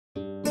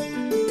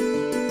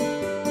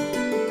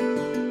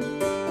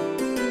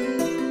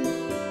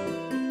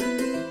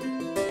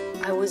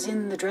was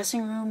in the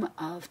dressing room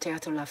of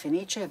Teatro La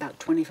Fenice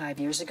about 25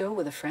 years ago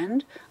with a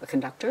friend, a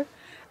conductor,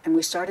 and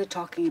we started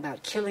talking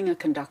about killing a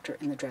conductor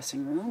in the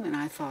dressing room, and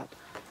I thought,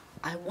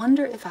 I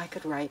wonder if I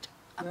could write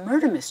a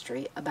murder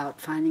mystery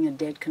about finding a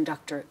dead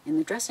conductor in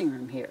the dressing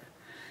room here.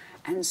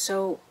 And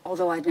so,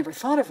 although I'd never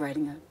thought of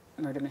writing a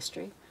murder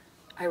mystery,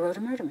 I wrote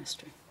a murder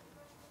mystery.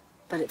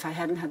 But if I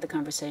hadn't had the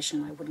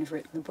conversation, I wouldn't have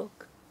written the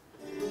book.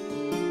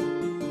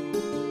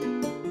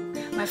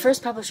 My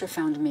first publisher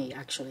found me,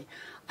 actually.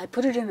 I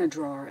put it in a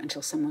drawer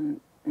until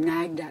someone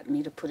nagged at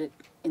me to put it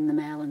in the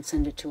mail and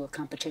send it to a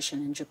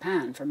competition in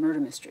Japan for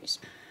murder mysteries.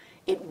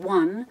 It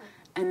won,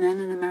 and then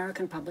an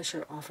American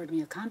publisher offered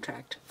me a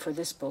contract for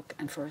this book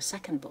and for a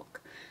second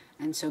book.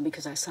 And so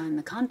because I signed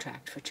the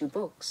contract for 2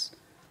 books,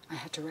 I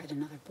had to write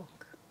another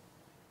book.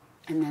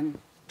 And then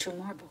 2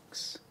 more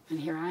books.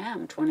 And here I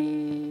am,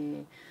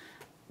 22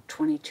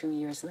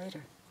 years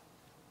later,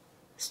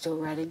 still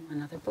writing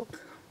another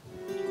book.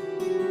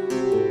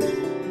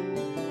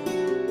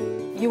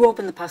 You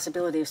open the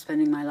possibility of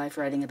spending my life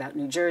writing about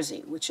New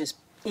Jersey, which is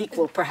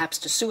equal perhaps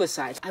to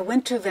suicide. I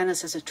went to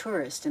Venice as a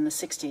tourist in the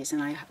 60s,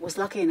 and I was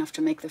lucky enough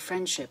to make the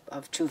friendship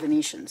of 2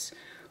 Venetians,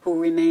 who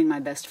remain my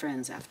best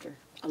friends after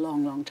a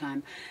long, long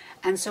time.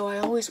 And so I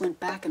always went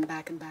back and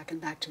back and back and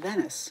back to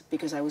Venice,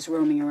 because I was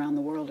roaming around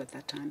the world at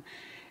that time.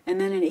 And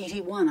then in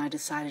 '81, I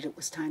decided it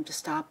was time to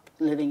stop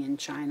living in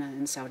China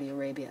and Saudi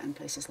Arabia and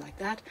places like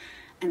that,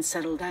 and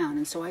settle down.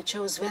 And so I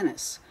chose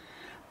Venice.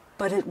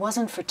 But it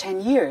wasn't for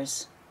 10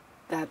 years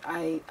that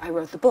I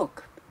wrote the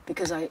book,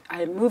 because I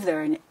had moved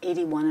there in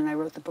 '81 and I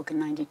wrote the book in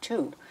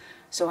 '92.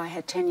 So I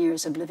had 10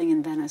 years of living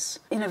in Venice,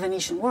 in a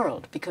Venetian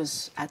world,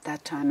 because at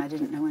that time I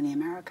didn't know any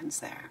Americans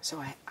there.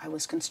 So I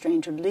was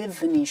constrained to live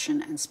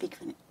Venetian and speak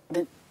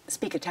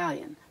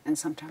Italian, and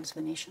sometimes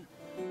Venetian.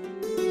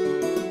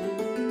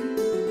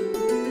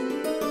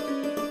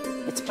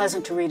 It's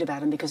pleasant to read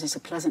about him because he's a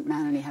pleasant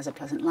man and he has a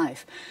pleasant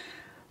life.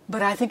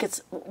 But I think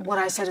it's what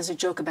I said as a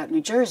joke about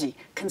New Jersey.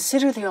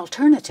 Consider the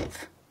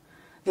alternative.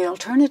 The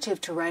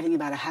alternative to writing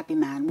about a happy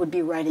man would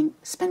be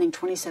spending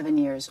 27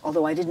 years,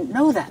 although I didn't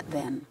know that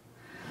then,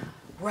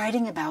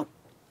 writing about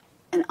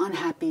an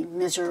unhappy,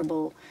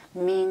 miserable,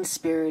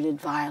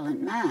 mean-spirited,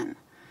 violent man.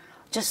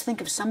 Just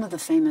think of some of the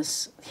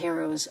famous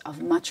heroes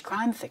of much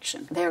crime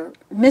fiction. They're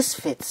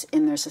misfits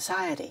in their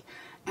society.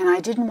 And I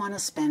didn't want to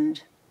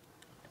spend,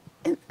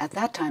 at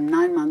that time,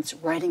 9 months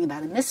writing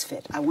about a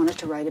misfit. I wanted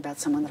to write about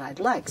someone that I'd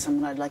like,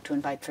 someone I'd like to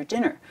invite for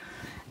dinner.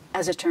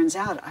 As it turns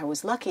out, I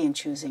was lucky in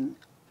choosing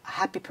a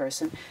happy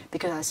person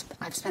because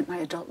I've spent my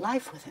adult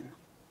life with him.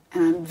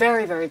 And I'm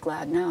very, very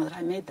glad now that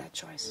I made that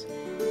choice.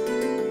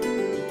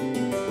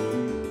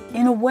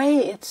 In a way,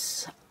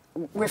 it's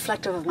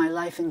reflective of my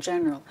life in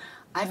general.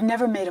 I've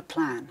never made a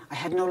plan. I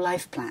had no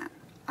life plan.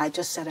 I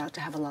just set out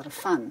to have a lot of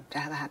fun, to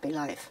have a happy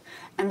life.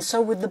 And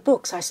so with the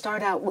books, I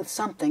start out with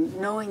something,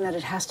 knowing that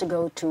it has to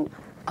go to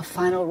a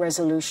final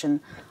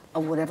resolution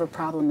of whatever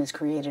problem is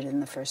created in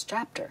the first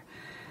chapter.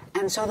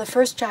 And so the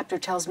first chapter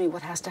tells me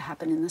what has to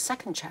happen in the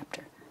second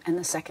chapter, and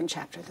the second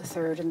chapter, the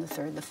third, and the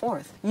third, the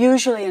fourth.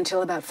 Usually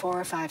until about 4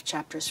 or 5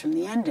 chapters from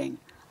the ending,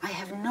 I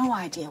have no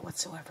idea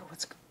whatsoever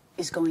what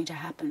is going to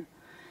happen.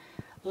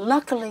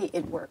 Luckily,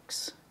 it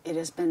works. It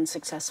has been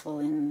successful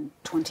in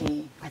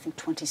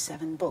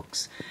 27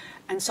 books.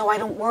 And so I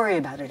don't worry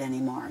about it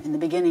anymore. In the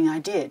beginning I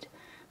did,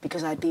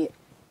 because I'd be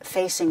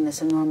facing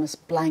this enormous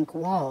blank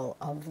wall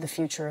of the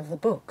future of the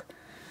book.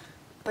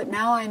 But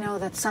now I know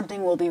that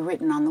something will be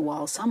written on the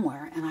wall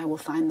somewhere, and I will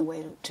find the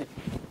way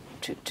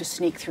to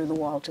sneak through the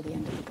wall to the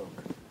end of the book.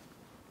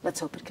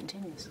 Let's hope it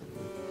continues.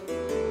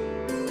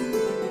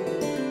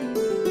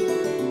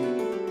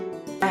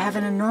 I have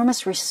an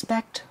enormous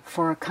respect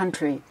for a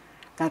country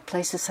that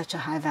places such a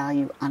high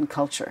value on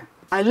culture.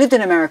 I lived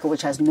in America,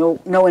 which has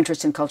no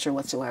interest in culture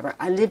whatsoever.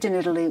 I lived in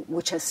Italy,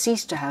 which has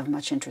ceased to have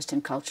much interest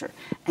in culture.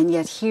 And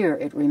yet here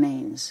it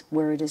remains,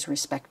 where it is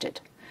respected.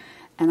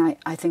 And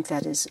I think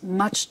that is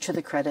much to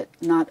the credit,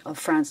 not of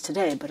France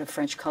today, but of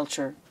French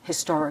culture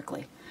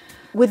historically.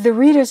 With the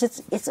readers,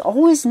 it's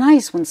always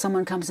nice when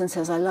someone comes and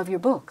says, "I love your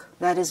book."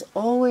 That is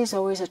always,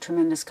 always a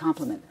tremendous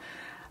compliment.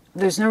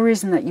 There's no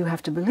reason that you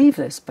have to believe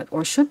this,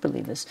 or should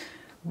believe this,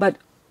 but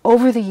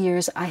over the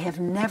years, I have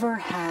never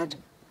had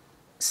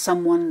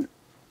someone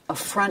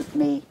affront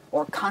me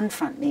or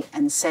confront me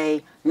and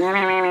say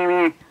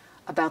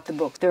about the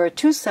book. There are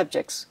 2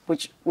 subjects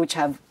which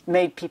have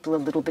made people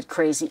a little bit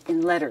crazy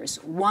in letters.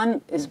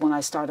 One is when I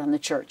start on the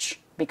church,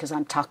 because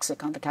I'm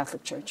toxic on the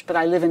Catholic Church. But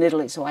I live in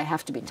Italy, so I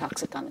have to be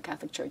toxic on the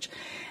Catholic Church.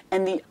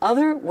 And the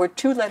other were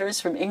 2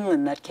 letters from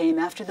England that came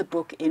after the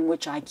book in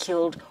which I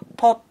killed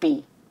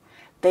Poppy.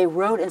 They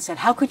wrote and said,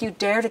 "How could you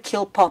dare to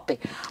kill Poppy?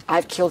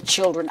 I've killed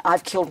children,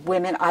 I've killed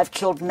women, I've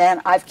killed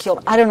men, I've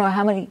killed, I don't know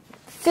how many,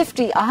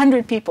 50,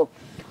 100 people.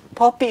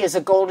 Poppy is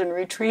a golden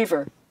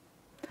retriever.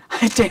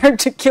 I dared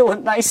to kill a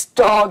nice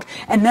dog."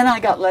 And then I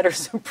got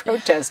letters of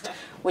protest,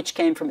 which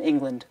came from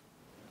England.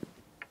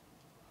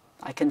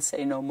 I can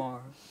say no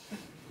more.